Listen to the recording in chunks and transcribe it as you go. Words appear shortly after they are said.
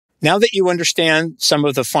Now that you understand some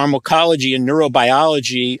of the pharmacology and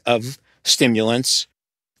neurobiology of stimulants,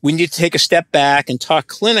 we need to take a step back and talk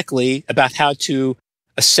clinically about how to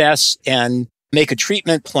assess and make a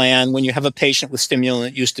treatment plan when you have a patient with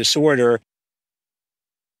stimulant use disorder.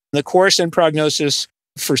 The course and prognosis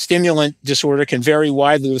for stimulant disorder can vary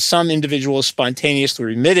widely, with some individuals spontaneously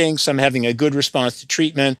remitting, some having a good response to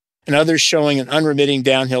treatment, and others showing an unremitting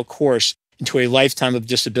downhill course into a lifetime of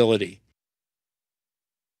disability.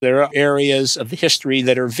 There are areas of the history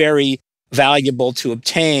that are very valuable to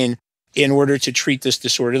obtain in order to treat this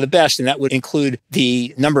disorder the best, and that would include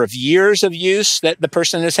the number of years of use that the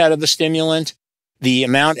person has had of the stimulant, the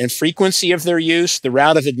amount and frequency of their use, the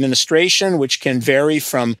route of administration, which can vary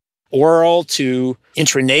from oral to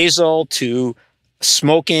intranasal to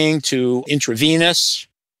smoking to intravenous.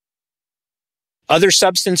 Other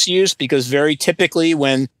substance use, because very typically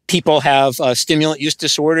when people have a stimulant use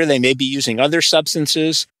disorder, they may be using other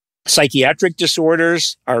substances. Psychiatric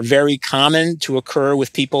disorders are very common to occur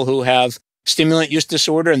with people who have stimulant use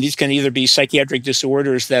disorder, and these can either be psychiatric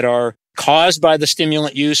disorders that are caused by the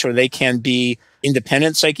stimulant use, or they can be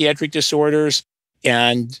independent psychiatric disorders.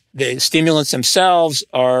 And the stimulants themselves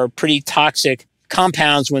are pretty toxic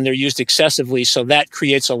compounds when they're used excessively, so that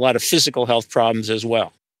creates a lot of physical health problems as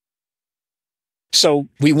well. So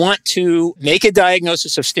we want to make a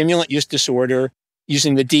diagnosis of stimulant use disorder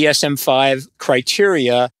using the DSM-5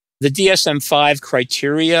 criteria. The DSM-5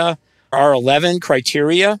 criteria are 11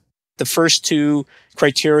 criteria. The first two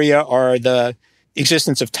criteria are the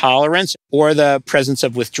existence of tolerance or the presence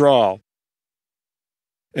of withdrawal.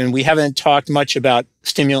 And we haven't talked much about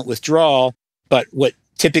stimulant withdrawal, but what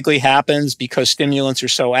typically happens, because stimulants are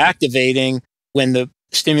so activating, when the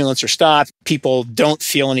stimulants are stopped, people don't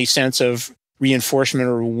feel any sense of reinforcement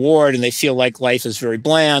or reward, and they feel like life is very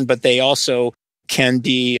bland, but they also can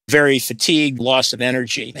be very fatigued, loss of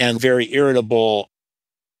energy, and very irritable.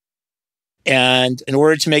 And in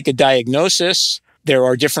order to make a diagnosis, there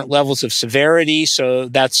are different levels of severity. So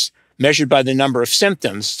that's measured by the number of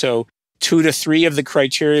symptoms. So 2 to 3 of the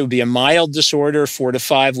criteria would be a mild disorder, 4 to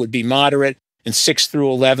 5 would be moderate, and 6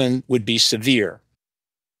 through 11 would be severe.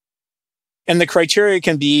 And the criteria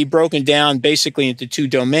can be broken down basically into 2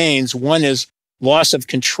 domains. One is loss of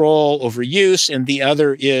control over use, and the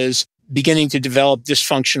other is beginning to develop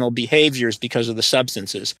dysfunctional behaviors because of the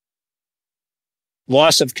substances.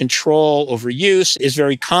 Loss of control over use is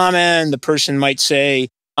very common. The person might say,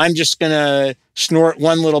 I'm just going to snort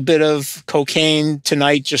one little bit of cocaine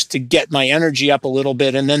tonight just to get my energy up a little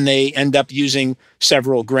bit, and then they end up using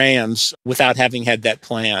several grams without having had that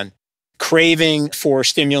plan. Craving for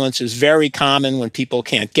stimulants is very common when people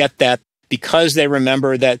can't get that, because they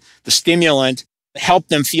remember that the stimulant helped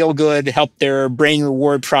them feel good, helped their brain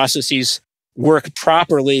reward processes work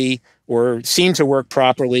properly or seem to work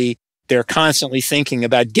properly. They're constantly thinking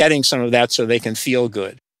about getting some of that so they can feel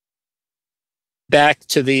good. Back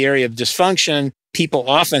to the area of dysfunction, people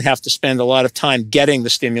often have to spend a lot of time getting the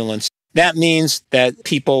stimulants. That means that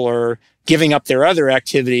people are giving up their other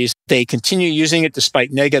activities. They continue using it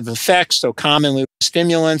despite negative effects. So commonly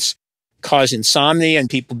stimulants cause insomnia and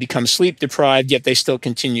people become sleep deprived, yet they still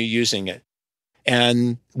continue using it.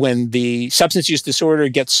 And when the substance use disorder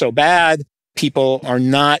gets so bad, people are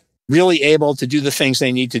not really able to do the things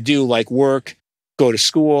they need to do, like work, go to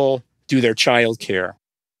school, do their childcare.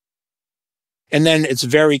 And then it's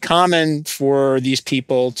very common for these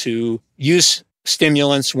people to use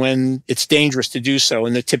stimulants when it's dangerous to do so.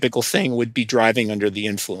 And the typical thing would be driving under the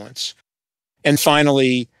influence. And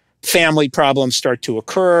finally, family problems start to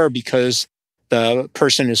occur because the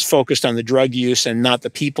person is focused on the drug use and not the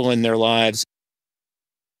people in their lives.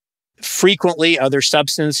 Frequently, other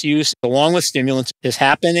substance use along with stimulants is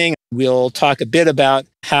happening. We'll talk a bit about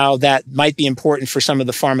how that might be important for some of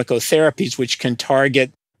the pharmacotherapies, which can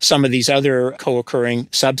target some of these other co-occurring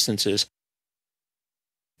substances.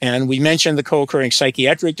 And we mentioned the co-occurring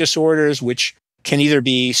psychiatric disorders, which can either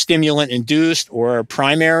be stimulant-induced or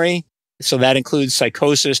primary. So that includes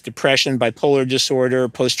psychosis, depression, bipolar disorder,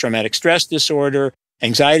 post-traumatic stress disorder,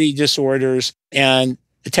 anxiety disorders, and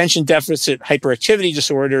attention deficit hyperactivity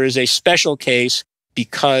disorder is a special case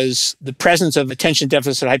because the presence of attention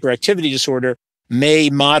deficit hyperactivity disorder may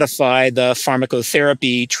modify the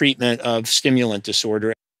pharmacotherapy treatment of stimulant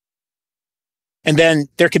disorder. And then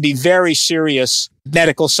there could be very serious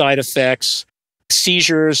medical side effects.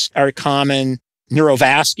 Seizures are common.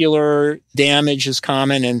 Neurovascular damage is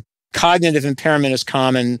common, and cognitive impairment is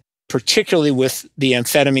common, particularly with the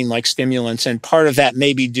amphetamine-like stimulants. And part of that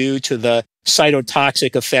may be due to the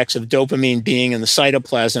cytotoxic effects of dopamine being in the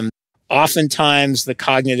cytoplasm. Oftentimes, the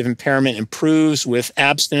cognitive impairment improves with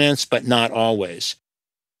abstinence, but not always.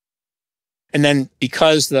 And then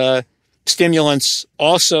because the stimulants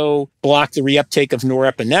also block the reuptake of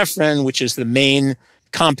norepinephrine, which is the main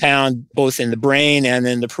compound both in the brain and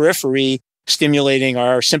in the periphery, stimulating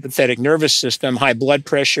our sympathetic nervous system, high blood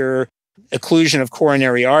pressure, occlusion of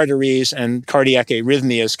coronary arteries, and cardiac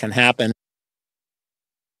arrhythmias can happen.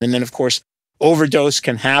 And then, of course, overdose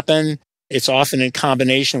can happen. It's often in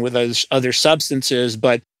combination with other substances,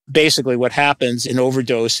 but basically what happens in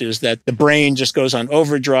overdose is that the brain just goes on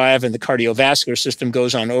overdrive and the cardiovascular system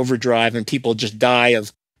goes on overdrive, and people just die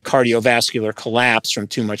of cardiovascular collapse from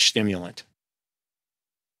too much stimulant.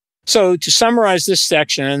 So to summarize this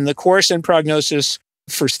section, the course and prognosis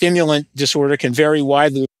for stimulant disorder can vary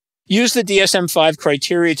widely. Use the DSM-5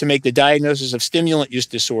 criteria to make the diagnosis of stimulant use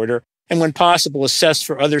disorder, and when possible, assess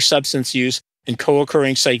for other substance use and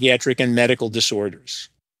co-occurring psychiatric and medical disorders.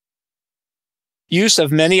 Use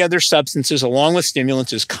of many other substances along with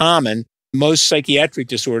stimulants is common. Most psychiatric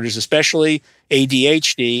disorders, especially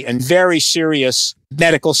ADHD, and very serious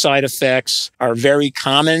medical side effects are very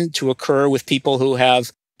common to occur with people who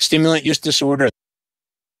have stimulant use disorder.